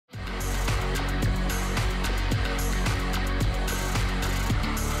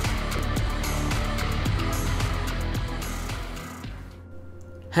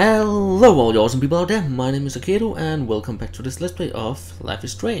Hello all you awesome people out there, my name is Akedo and welcome back to this Let's Play of Life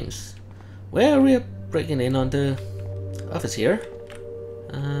is Strange, where we are breaking in on the office here,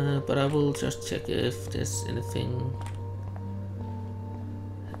 but I will just check if there's anything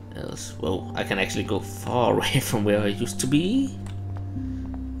else. Well, I can actually go far away from where I used to be.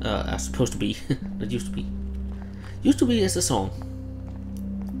 I'm supposed to be, not used to be. Used to be is the song.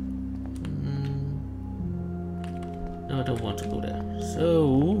 No, I don't want to go there.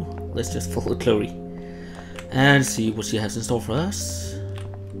 So let's just follow Chloe and see what she has in store for us.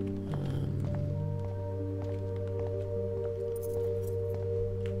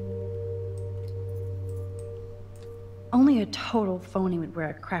 Only a total phony would wear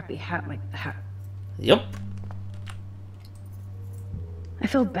a crappy hat like that. Yep. I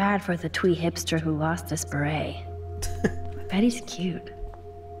feel bad for the twee hipster who lost his beret. I bet he's cute.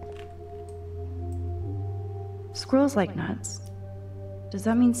 Squirrels like nuts. Does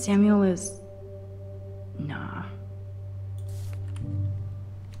that mean Samuel is... Nah.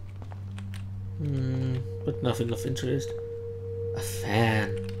 But nothing of interest. A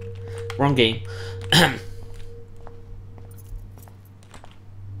fan. Wrong game.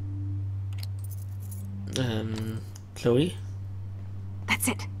 Chloe? That's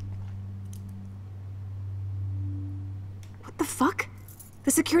it. What the fuck?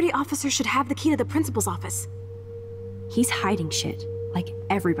 The security officer should have the key to the principal's office. He's hiding shit, like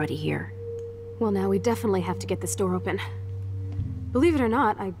everybody here. Well, now we definitely have to get this door open. Believe it or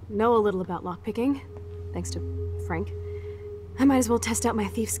not, I know a little about lockpicking, thanks to Frank. I might as well test out my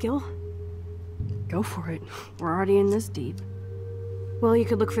thief skill. Go for it. We're already in this deep. Well, you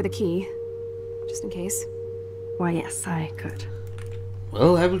could look for the key, just in case. Why, yes, I could.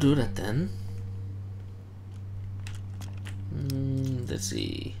 Well, I will do that then. Let's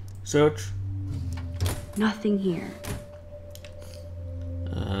see. Search. Nothing here.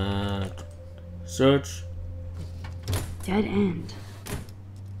 Search. Dead end.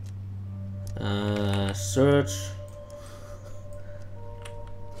 Search.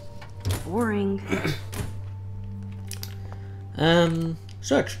 Boring.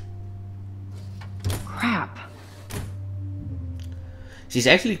 Search. Crap. She's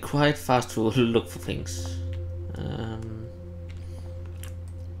actually quite fast to look for things.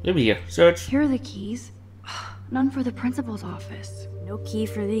 Maybe here. Search. Here are the keys. None for the principal's office. No key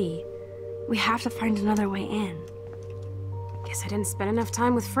for thee. We have to find another way in. Guess I didn't spend enough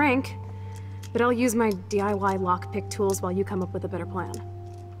time with Frank. But I'll use my DIY lockpick tools while you come up with a better plan.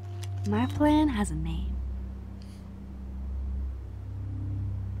 My plan has a name.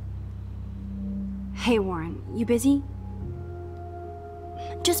 Hey Warren, you busy?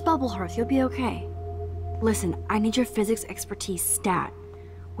 Just bubble hearth, you'll be okay. Listen, I need your physics expertise stat.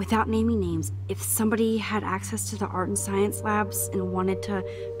 Without naming names, if somebody had access to the art and science labs and wanted to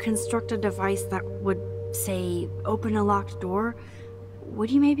construct a device that would, say, open a locked door, would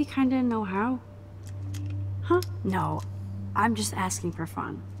you maybe kinda know how? Huh? No, I'm just asking for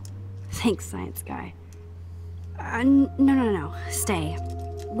fun. Thanks, science guy. No. Stay.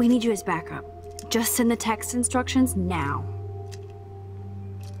 We need you as backup. Just send the text instructions now.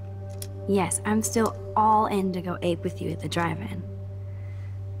 Yes, I'm still all in to go ape with you at the drive-in.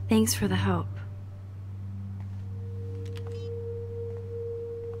 Thanks for the help.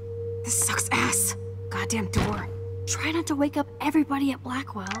 This sucks ass. Goddamn door. Try not to wake up everybody at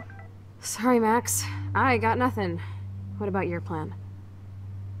Blackwell. Sorry, Max. I got nothing. What about your plan?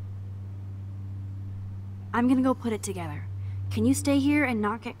 I'm gonna go put it together. Can you stay here and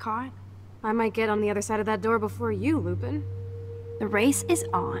not get caught? I might get on the other side of that door before you, Lupin. The race is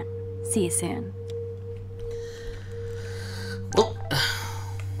on. See you soon. Well,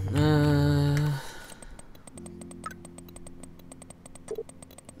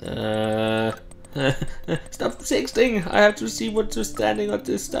 stop sexting. I have to see what you're standing on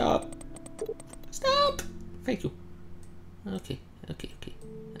this. Stop. Stop. Thank you. Okay.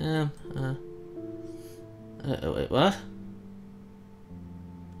 Wait, what?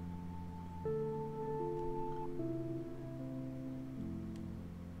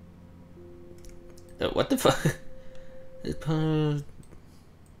 What the fuck?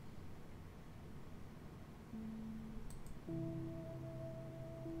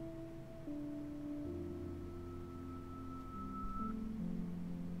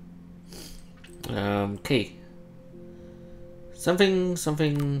 Okay. Something.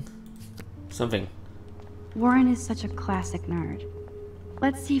 Warren is such a classic nerd.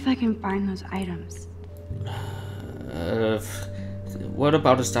 Let's see if I can find those items. What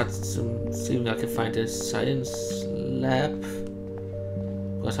about to start seeing I can find a science lab?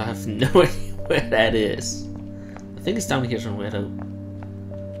 Because I have no idea where that is. I think it's down here somewhere though.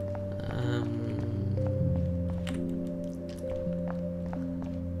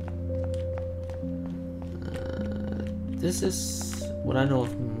 This is what I know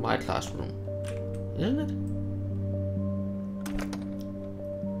of my classroom, isn't it?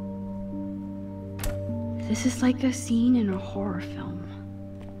 This is like a scene in a horror film.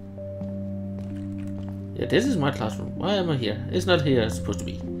 Yeah, this is my classroom. Why am I here? It's not here it's supposed to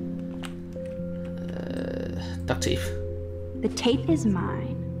be. Duct tape. The tape is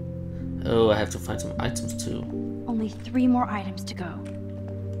mine. Oh, I have to find some items too. Only 3 more items to go.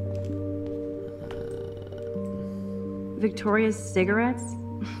 Victoria's cigarettes?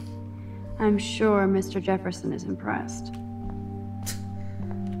 I'm sure Mr. Jefferson is impressed.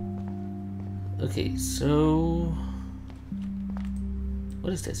 Okay, so...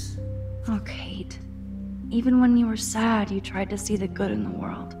 What is this? Oh, Kate. Even when you were sad, you tried to see the good in the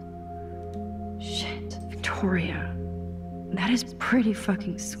world. Shit, Victoria. That is pretty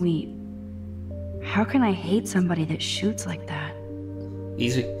fucking sweet. How can I hate somebody that shoots like that?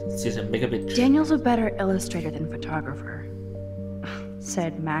 Easy, she's a mega bitch. Daniel's a better illustrator than photographer,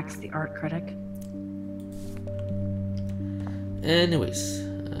 said Max, the art critic. Anyways,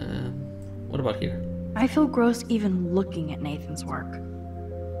 what about here? I feel gross even looking at Nathan's work.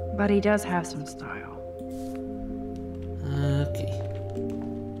 But he does have some style. Okay.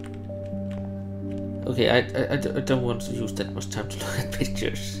 Okay, I don't want to use that much time to look at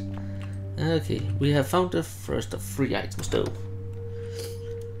pictures. Okay, we have found the first of 3 items though.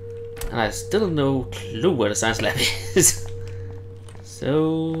 And I still have no clue where the science lab is.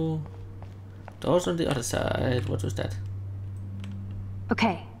 So... doors on the other side. What was that?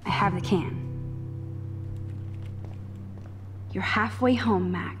 Okay, I have the can. You're halfway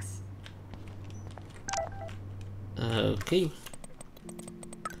home, Max. Okay.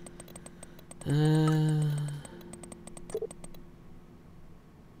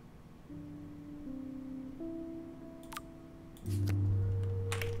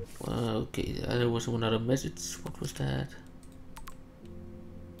 Okay, there was another message. What was that?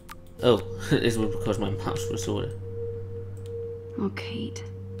 Oh, it was because my mouse was over there. Oh, Kate.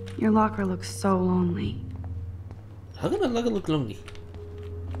 Your locker looks so lonely. How can my locker look lonely?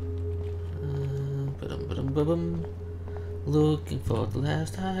 Ba-dum. Looking for the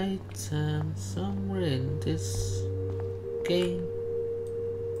last item somewhere in this game.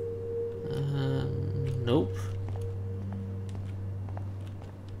 Nope.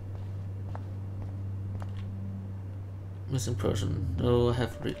 Missing person. No, I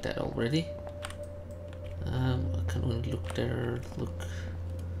have read that already. I can only look there. Look.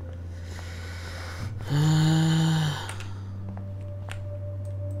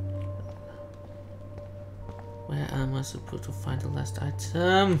 Where am I supposed to find the last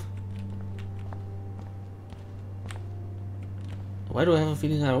item? Why do I have a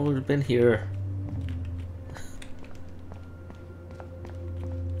feeling I've already been here?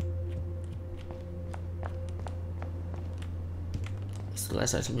 Is the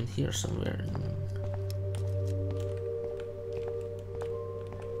last item in here somewhere?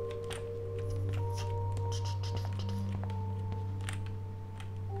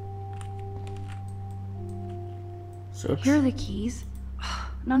 Search. Here are the keys.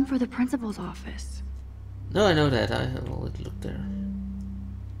 None for the principal's office. No, I know that. I have already looked there.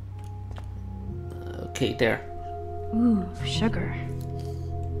 Okay, there. Ooh, sugar.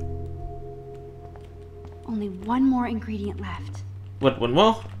 Only 1 more ingredient left. What, 1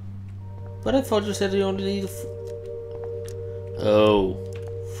 more? But I thought you said you only need Oh,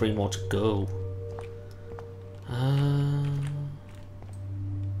 3 more to go.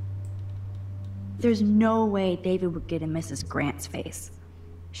 There's no way David would get in Mrs. Grant's face.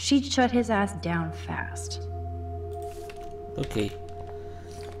 She'd shut his ass down fast. Okay.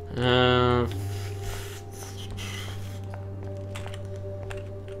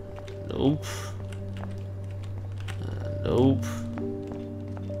 Nope. Nope.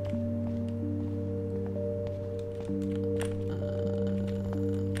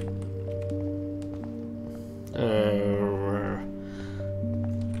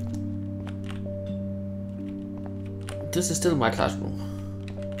 This is still my classroom.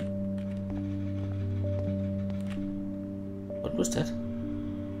 What was that?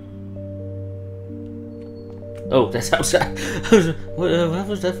 Oh, that's outside. What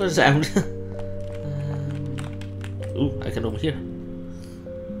was that for a sound? Ooh, I can open here.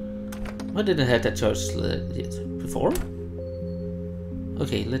 Why didn't I have that choice before?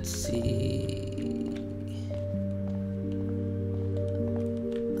 Okay, let's see.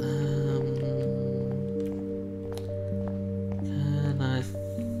 Can I...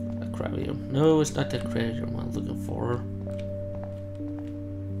 aquarium? No, it's not the aquarium I'm looking for.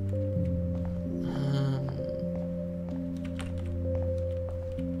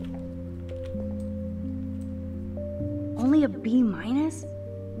 only a B-?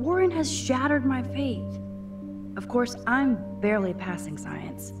 Warren has shattered my faith. Of course, I'm barely passing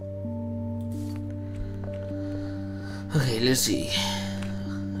science. Okay, let's see.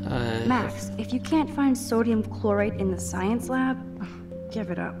 Max, if you can't find sodium chlorate in the science lab,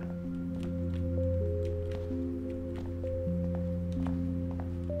 give it up.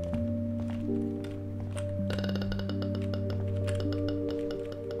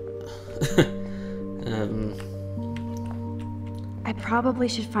 I probably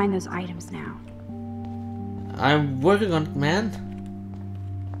should find those items now. I'm working on it, man.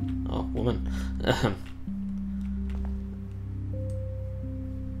 Oh, woman.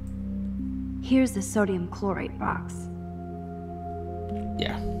 Here's the sodium chlorate box.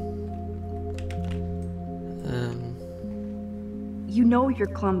 Yeah. You know you're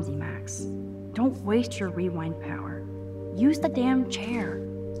clumsy, Max. Don't waste your rewind power. Use the damn chair.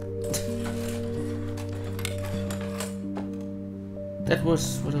 That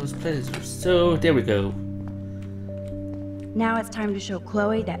was what I was planning to do. So, there we go. Now it's time to show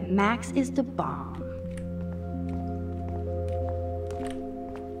Chloe that Max is the bomb.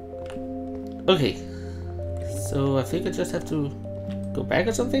 Okay. So, I think I just have to go back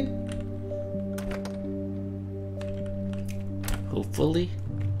or something? Hopefully.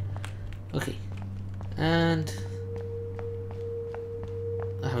 Okay. And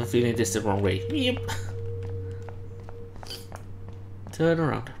I have a feeling this is the wrong way. Yep. Turn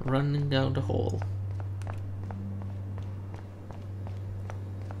around, running down the hall.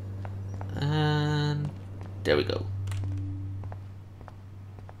 And there we go.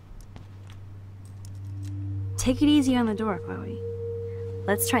 Take it easy on the door, Chloe.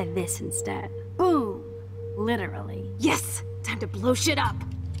 Let's try this instead. Boom! Literally. Yes! Time to blow shit up!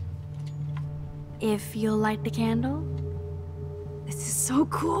 If you'll light the candle. This is so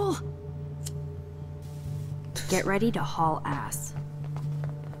cool! Get ready to haul ass.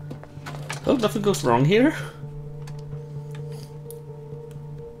 Hope nothing goes wrong here.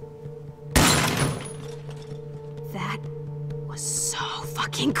 That was so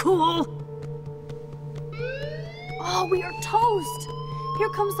fucking cool! Oh, we are toast! Here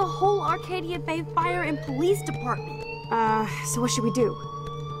comes the whole Arcadia Bay Fire and Police Department. So what should we do?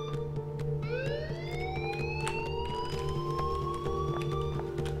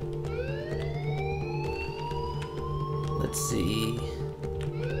 Let's see.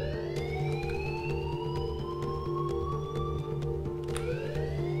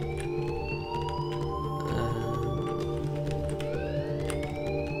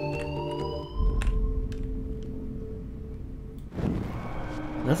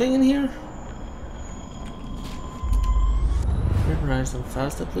 Nothing in here? Rise them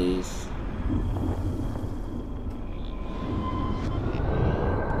faster, please.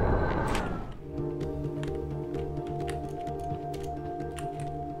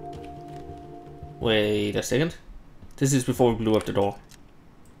 Wait a second. This is before we blew up the door.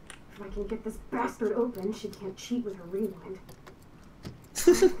 If I can get this bastard open, she can't cheat with her rewind.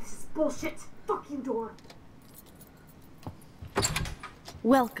 This is bullshit. Fuck you, door.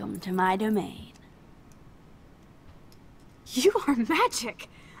 Welcome to my domain. You are magic!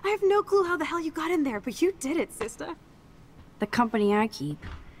 I have no clue how the hell you got in there, but you did it, sister. The company I keep.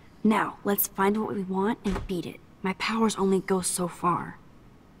 Now, let's find what we want and beat it. My powers only go so far.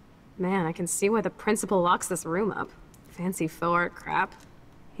 Man, I can see why the principal locks this room up. Fancy faux art crap.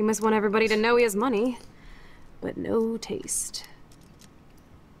 He must want everybody to know he has money, but no taste.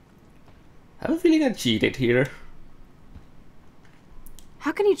 I have a feeling I cheated here.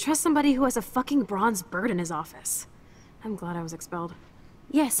 How can you trust somebody who has a fucking bronze bird in his office? I'm glad I was expelled.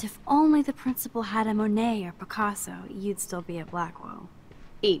 Yes, if only the principal had a Monet or Picasso, you'd still be at Blackwell.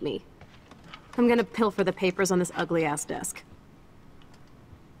 Eat me. I'm gonna pilfer the papers on this ugly-ass desk.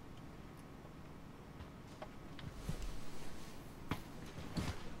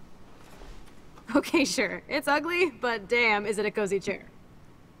 Okay, sure. It's ugly, but damn, is it a cozy chair.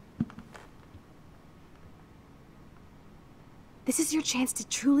 This is your chance to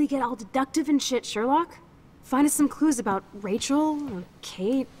truly get all deductive and shit, Sherlock. Find us some clues about Rachel, or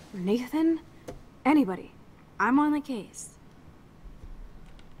Kate, or Nathan. Anybody. I'm on the case.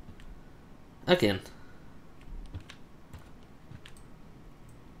 Again.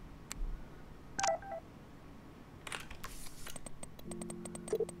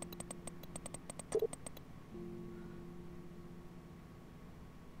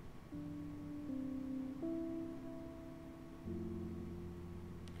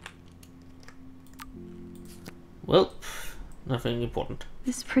 Well, nothing important.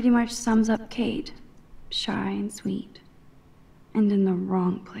 This pretty much sums up Kate. Shy and sweet. And in the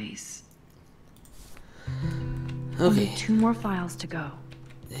wrong place. Only Okay. 2 more files to go.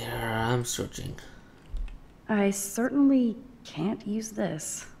 Yeah, I'm searching. I certainly can't use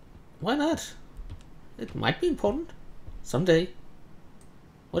this. Why not? It might be important. Someday.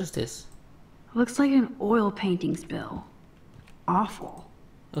 What is this? Looks like an oil painting spill. Awful.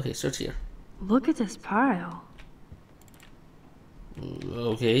 Okay, search here. Look at this pile.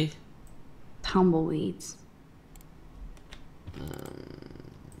 Okay. Tumbleweeds.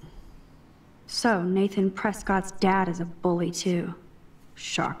 So, Nathan Prescott's dad is a bully too.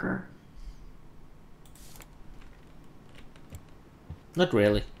 Shocker. Not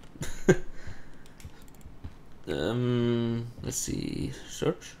really. Let's see.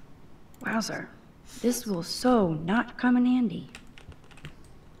 Search. Wowzer. This will so not come in handy.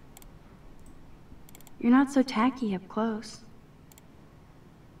 You're not so tacky up close.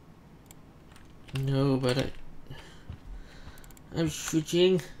 No, but I'm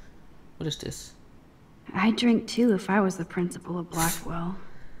shooting. What is this? I'd drink too if I was the principal of Blackwell.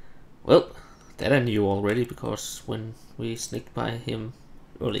 Well, that I knew already because when we sneaked by him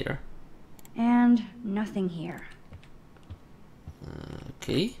earlier. And nothing here.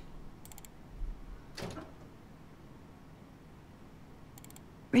 Okay.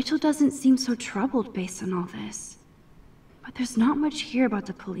 Rachel doesn't seem so troubled based on all this. But there's not much here about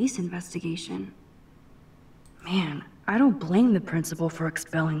the police investigation. Man, I don't blame the principal for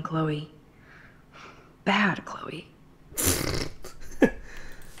expelling Chloe. Bad Chloe.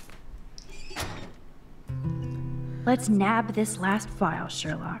 Let's nab this last file,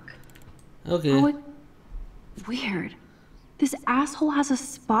 Sherlock. Okay. Oh, weird. This asshole has a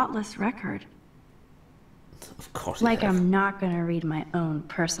spotless record. Of course. Like I have. I'm not gonna read my own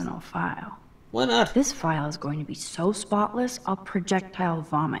personal file. Why not? This file is going to be so spotless, I'll projectile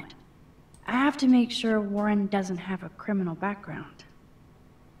vomit. I have to make sure Warren doesn't have a criminal background.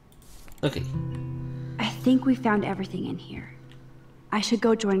 Okay. I think we found everything in here. I should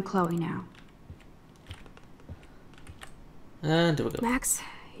go join Chloe now. And there we go. Max,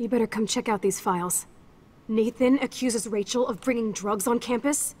 you better come check out these files. Nathan accuses Rachel of bringing drugs on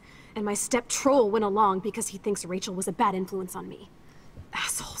campus, and my step troll went along because he thinks Rachel was a bad influence on me.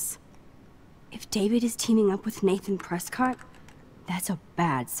 Assholes. If David is teaming up with Nathan Prescott, that's a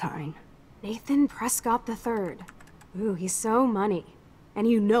bad sign. Nathan Prescott III. Ooh, he's so money. And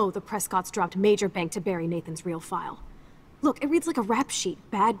you know the Prescotts dropped major bank to bury Nathan's real file. Look, it reads like a rap sheet.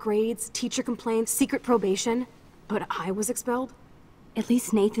 Bad grades, teacher complaints, secret probation. But I was expelled? At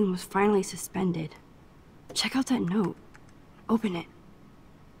least Nathan was finally suspended. Check out that note. Open it.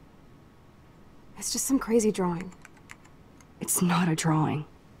 It's just some crazy drawing. It's not a drawing.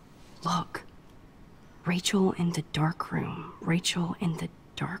 Look. Rachel in the dark room. Rachel in the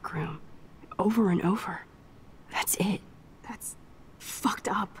dark room. Over and over. That's it. That's fucked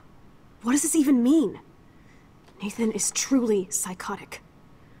up. What does this even mean? Nathan is truly psychotic.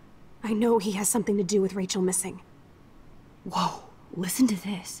 I know he has something to do with Rachel missing. Whoa, listen to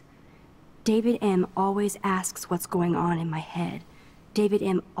this. David M. always asks what's going on in my head. David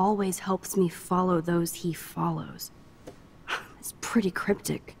M. always helps me follow those he follows. It's pretty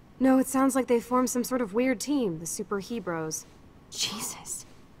cryptic. No, it sounds like they formed some sort of weird team, the Super Hebrews. Jesus.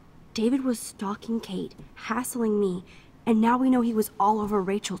 David was stalking Kate, hassling me, and now we know he was all over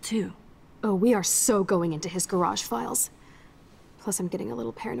Rachel too. Oh, we are so going into his garage files. Plus, I'm getting a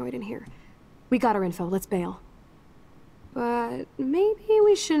little paranoid in here. We got our info, let's bail. But maybe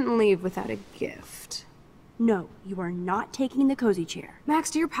we shouldn't leave without a gift. No, you are not taking the cozy chair. Max,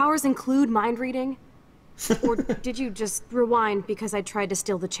 do your powers include mind reading? Or did you just rewind because I tried to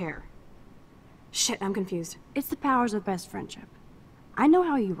steal the chair? Shit, I'm confused. It's the powers of best friendship. I know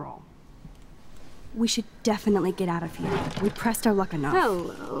how you roll. We should definitely get out of here. We pressed our luck enough.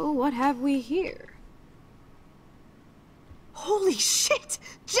 Hello, what have we here? Holy shit!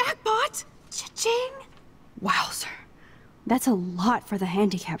 Jackpot! Cha-ching! Wowzer. That's a lot for the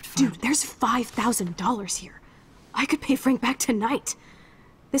handicapped fund. Dude, there's $5,000 here. I could pay Frank back tonight.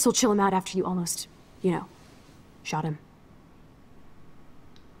 This'll chill him out after you almost, you know, shot him.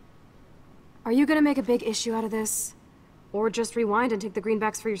 Are you gonna make a big issue out of this? Or just rewind and take the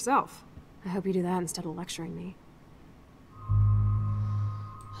greenbacks for yourself? I hope you do that instead of lecturing me.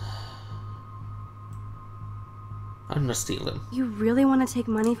 I'm not stealing. You really want to take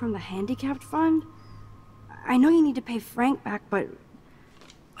money from the handicapped fund? I know you need to pay Frank back, but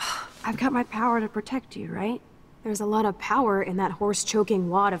I've got my power to protect you, right? There's a lot of power in that horse-choking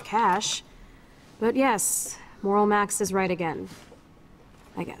wad of cash. But yes, Moral Max is right again.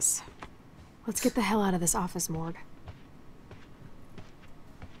 I guess. Let's get the hell out of this office morgue.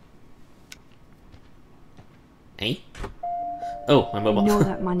 Eh? Oh, my I mobile. know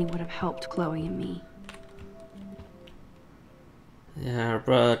that money would have helped Chloe and me. Yeah,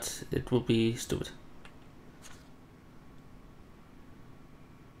 but it will be stupid.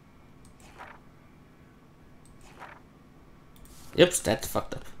 Yep, that's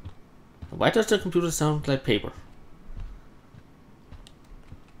fucked up. Why does the computer sound like paper?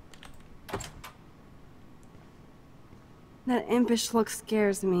 That impish look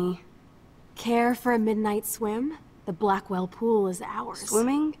scares me. Care for a midnight swim? The Blackwell pool is ours.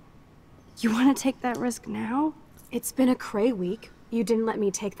 Swimming? You want to take that risk now? It's been a cray week. You didn't let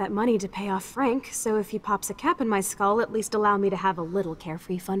me take that money to pay off Frank, so if he pops a cap in my skull, at least allow me to have a little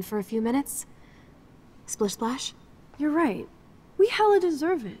carefree fun for a few minutes. Splish splash? You're right. We hella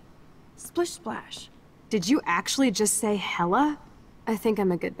deserve it. Splish splash. Did you actually just say hella? I think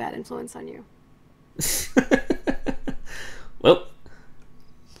I'm a good bad influence on you. Well.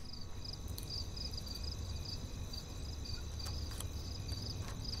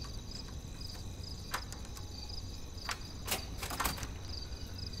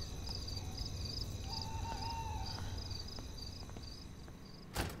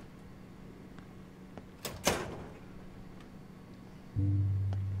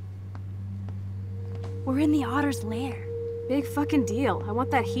 We're in the otter's lair. Big fucking deal. I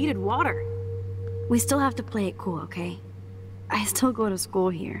want that heated water. We still have to play it cool, okay? I still go to school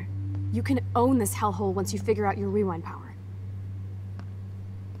here. You can own this hellhole once you figure out your rewind power.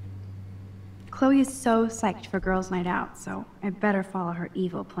 Chloe is so psyched for girls' night out, so I better follow her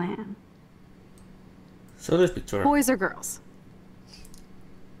evil plan. So this picture. Boys or girls?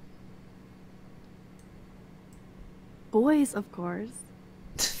 Boys, of course.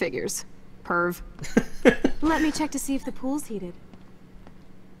 Figures. Perv. Let me check to see if the pool's heated.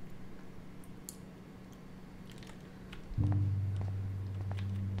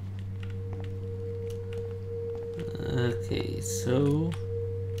 Okay, so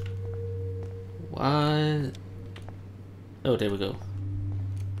why? Oh, there we go.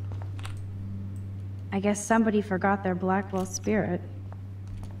 I guess somebody forgot their Blackwell spirit.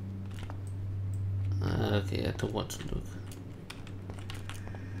 Okay, I don't want to look.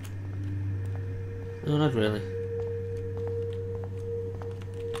 No, not really.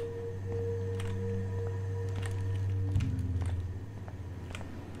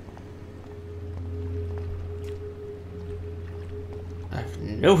 I have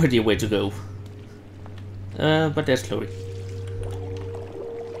no idea where to go. But there's Chloe.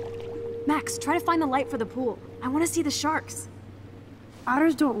 Max, try to find the light for the pool. I want to see the sharks.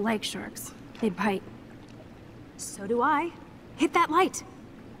 Otters don't like sharks. They bite. So do I. Hit that light.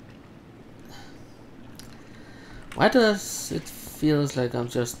 Why does it feels like I'm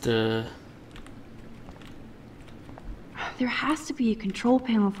just There has to be a control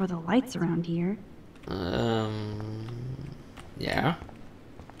panel for the lights around here. yeah.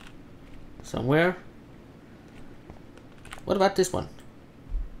 Somewhere. What about this one?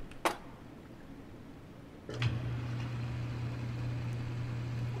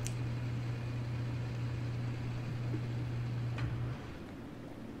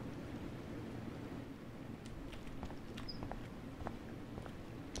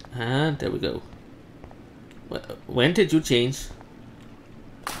 And there we go. When did you change?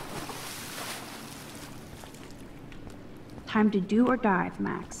 Time to do or dive,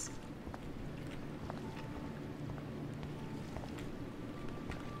 Max.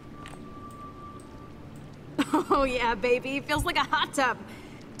 Oh yeah, baby. Feels like a hot tub.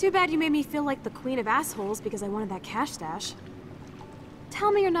 Too bad you made me feel like the queen of assholes because I wanted that cash stash.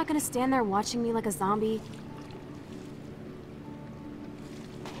 Tell me you're not gonna stand there watching me like a zombie.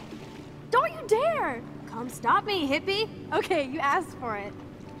 Don't you dare! Come stop me, hippie. Okay, you asked for it.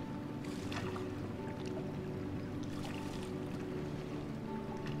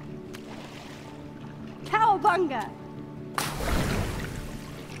 Cowabunga!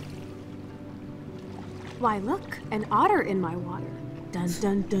 Why look, an otter in my water. Dun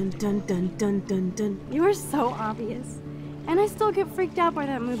dun dun dun dun dun dun dun. You are so obvious. And I still get freaked out by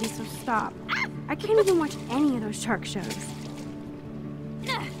that movie, so stop. I can't even watch any of those shark shows.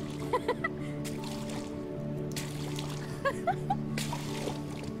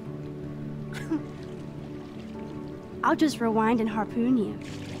 I'll just rewind and harpoon you.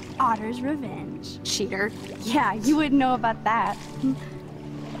 Otter's revenge. Cheater. Yeah, you wouldn't know about that.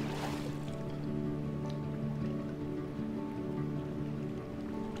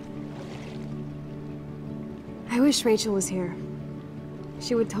 I wish Rachel was here.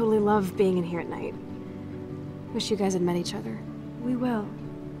 She would totally love being in here at night. Wish you guys had met each other. We will.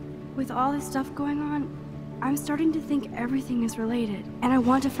 With all this stuff going on, I'm starting to think everything is related. And I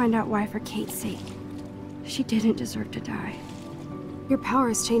want to find out why for Kate's sake. She didn't deserve to die. Your power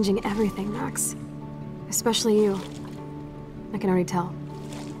is changing everything, Max. Especially you. I can already tell.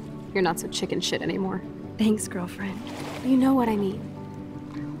 You're not so chicken shit anymore. Thanks, girlfriend. You know what I mean.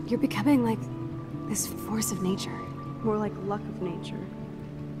 You're becoming like this force of nature. More like luck of nature.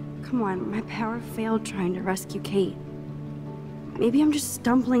 Come on, my power failed trying to rescue Kate. Maybe I'm just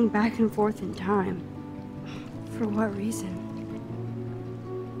stumbling back and forth in time. For what reason?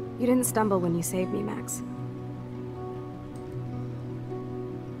 You didn't stumble when you saved me, Max.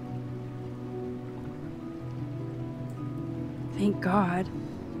 Thank God.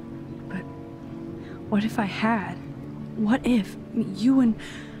 But what if I had? What if you and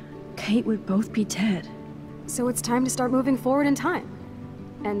Kate would both be dead? So it's time to start moving forward in time.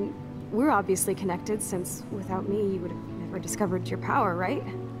 And we're obviously connected, since without me, you would have never discovered your power, right?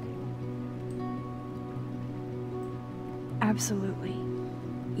 Absolutely.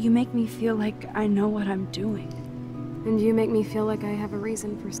 You make me feel like I know what I'm doing. And you make me feel like I have a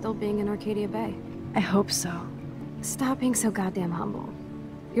reason for still being in Arcadia Bay. I hope so. Stop being so goddamn humble.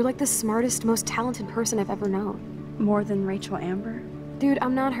 You're like the smartest, most talented person I've ever known. More than Rachel Amber? Dude,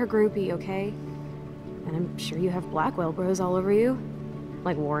 I'm not her groupie, okay? And I'm sure you have Blackwell bros all over you.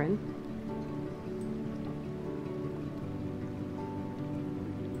 Like Warren.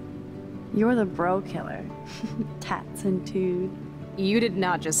 You're the bro killer. Tats and tood. You did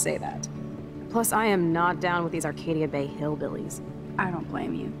not just say that. Plus, I am not down with these Arcadia Bay hillbillies. I don't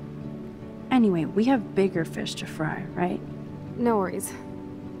blame you. Anyway, we have bigger fish to fry, right? No worries.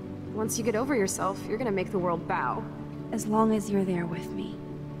 Once you get over yourself, you're gonna make the world bow. As long as you're there with me.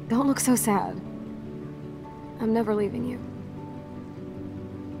 Don't look so sad. I'm never leaving you.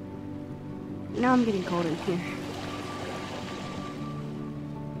 Now I'm getting cold in here.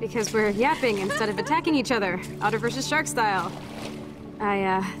 Because we're yapping instead of attacking each other, Otter versus Shark style.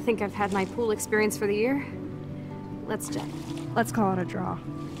 I think I've had my pool experience for the year. Let's check. Let's call it a draw.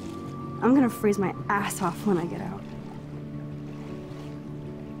 I'm gonna freeze my ass off when I get out.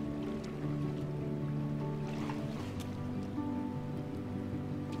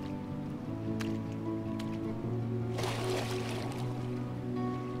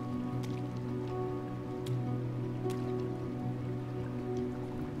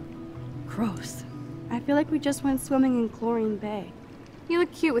 Gross. I feel like we just went swimming in Chlorine Bay. You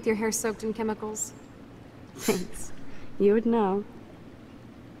look cute with your hair soaked in chemicals. Thanks. You would know.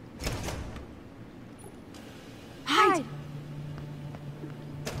 Hide!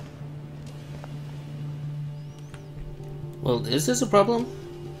 Well, is this a problem?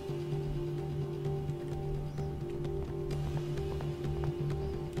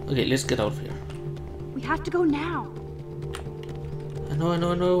 Okay, let's get out of here. We have to go now. I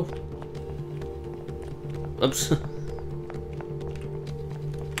know. Oops. Are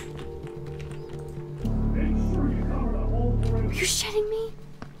you shitting me?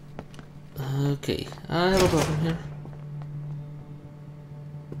 Okay, I have a problem here.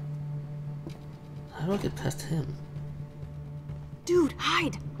 How do I get past him? Dude,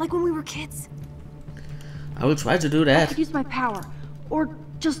 hide! Like when we were kids. I will try to do I that. could use my power. Or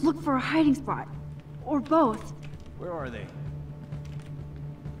just look for a hiding spot. Or both. Where are they?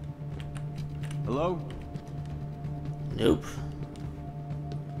 Hello? Nope.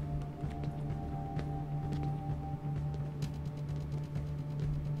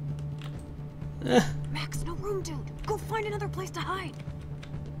 Max, no room, dude. Go find another place to hide.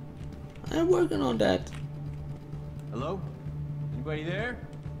 I'm working on that. Hello? Anybody there?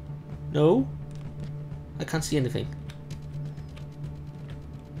 No? I can't see anything.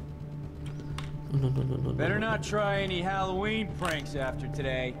 No. Better not try any Halloween pranks after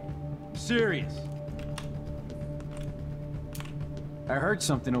today. I'm serious. I heard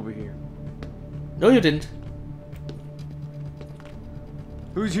something over here. No, you didn't.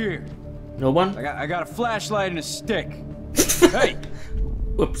 Who's here? No one? I got a flashlight and a stick. Hey!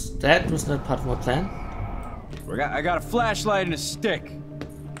 Whoops, that was not part of my plan. I got a flashlight and a stick.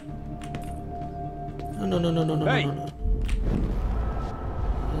 No. Hey!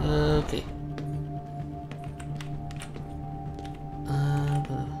 Okay.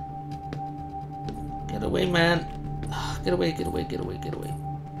 Get away, man. Get away.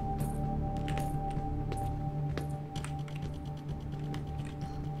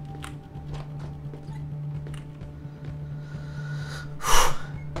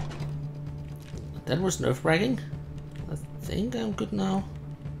 That was nerve-wracking. I think I'm good now.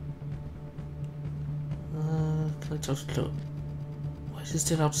 Can I touch the door? Why is it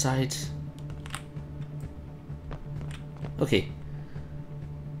still outside? Okay.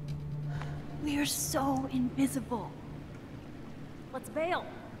 We are so invisible. Let's bail.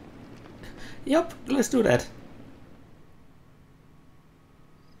 Yep, let's do that.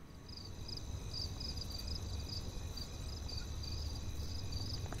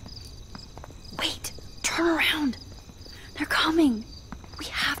 around. They're coming. We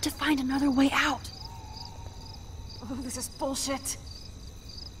have to find another way out. Oh, this is bullshit.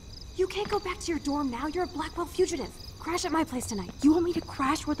 You can't go back to your dorm now. You're a Blackwell fugitive. Crash at my place tonight. You want me to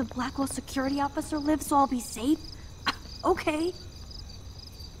crash where the Blackwell security officer lives so I'll be safe? Okay.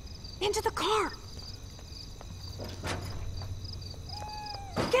 Into the car.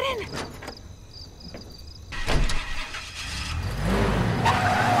 Get in.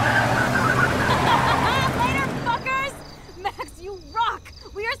 Later, fuckers! Max, you rock!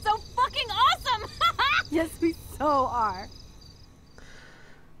 We are so fucking awesome! Yes, we so are.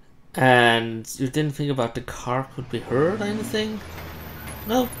 And you didn't think about the car could be hurt or anything?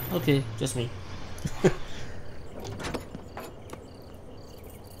 No? Okay, just me.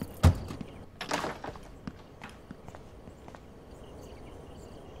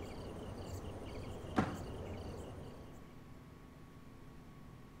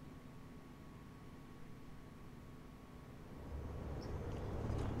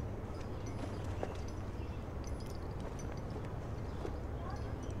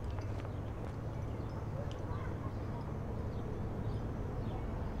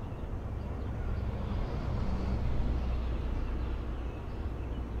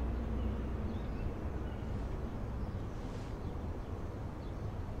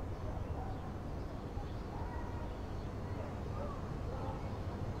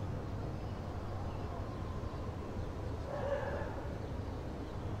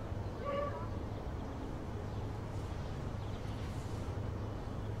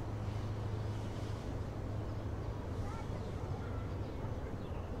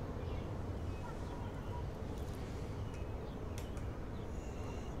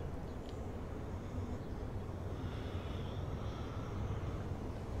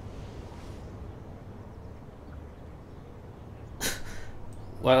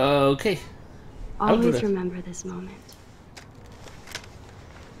 Well, okay. I'll do Always that. remember this moment.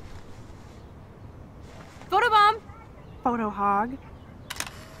 Photobomb. Photo hog.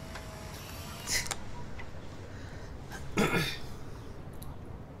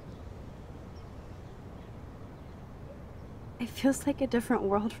 It feels like a different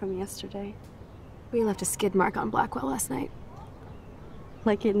world from yesterday. We left a skid mark on Blackwell last night.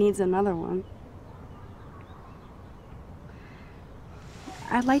 Like it needs another one.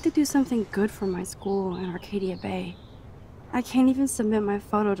 I'd like to do something good for my school in Arcadia Bay. I can't even submit my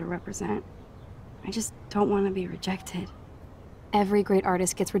photo to represent. I just don't want to be rejected. Every great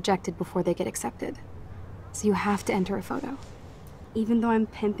artist gets rejected before they get accepted. So you have to enter a photo. Even though I'm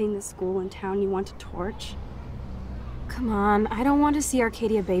pimping the school and town you want to torch? Come on, I don't want to see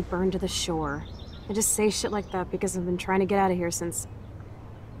Arcadia Bay burned to the shore. I just say shit like that because I've been trying to get out of here since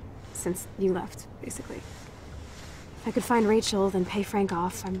you left, basically. If I could find Rachel, then pay Frank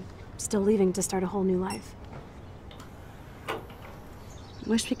off, I'm still leaving to start a whole new life.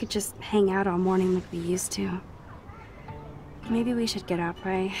 Wish we could just hang out all morning like we used to. Maybe we should get up.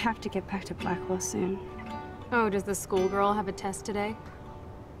 I have to get back to Blackwell soon. Oh, does the schoolgirl have a test today?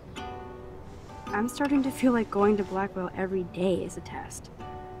 I'm starting to feel like going to Blackwell every day is a test.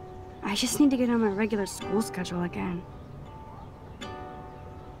 I just need to get on my regular school schedule again.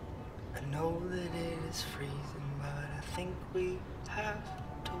 I know that it is freezing, but I think we have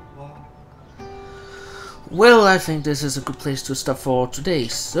to walk. Well, I think this is a good place to stop for today.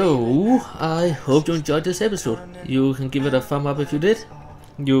 So, I hope you enjoyed this episode. You can give it a thumb up if you did.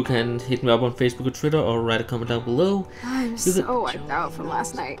 You can hit me up on Facebook or Twitter or write a comment down below. I'm so wiped out from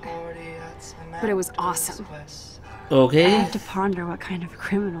last night. But it was awesome. I Okay. have to ponder what kind of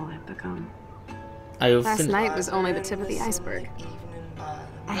criminal I've become. Last night was only the tip of the iceberg.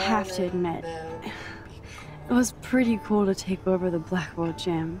 I have to admit, it was pretty cool to take over the Blackwell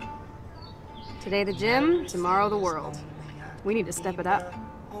gym. Today the gym, tomorrow the world. We need to step it up.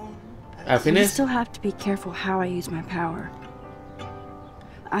 I I finished. still have to be careful how I use my power.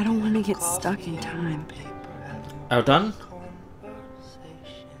 I don't want to get stuck in time. Are done?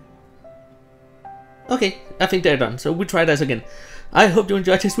 Okay, I think they're done, so we try this again. I hope you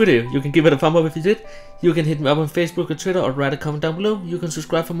enjoyed this video. You can give it a thumb up if you did. You can hit me up on Facebook or Twitter or write a comment down below. You can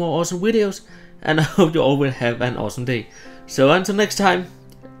subscribe for more awesome videos. And I hope you all will have an awesome day. So until next time,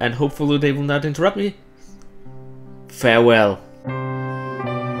 and hopefully they will not interrupt me, farewell.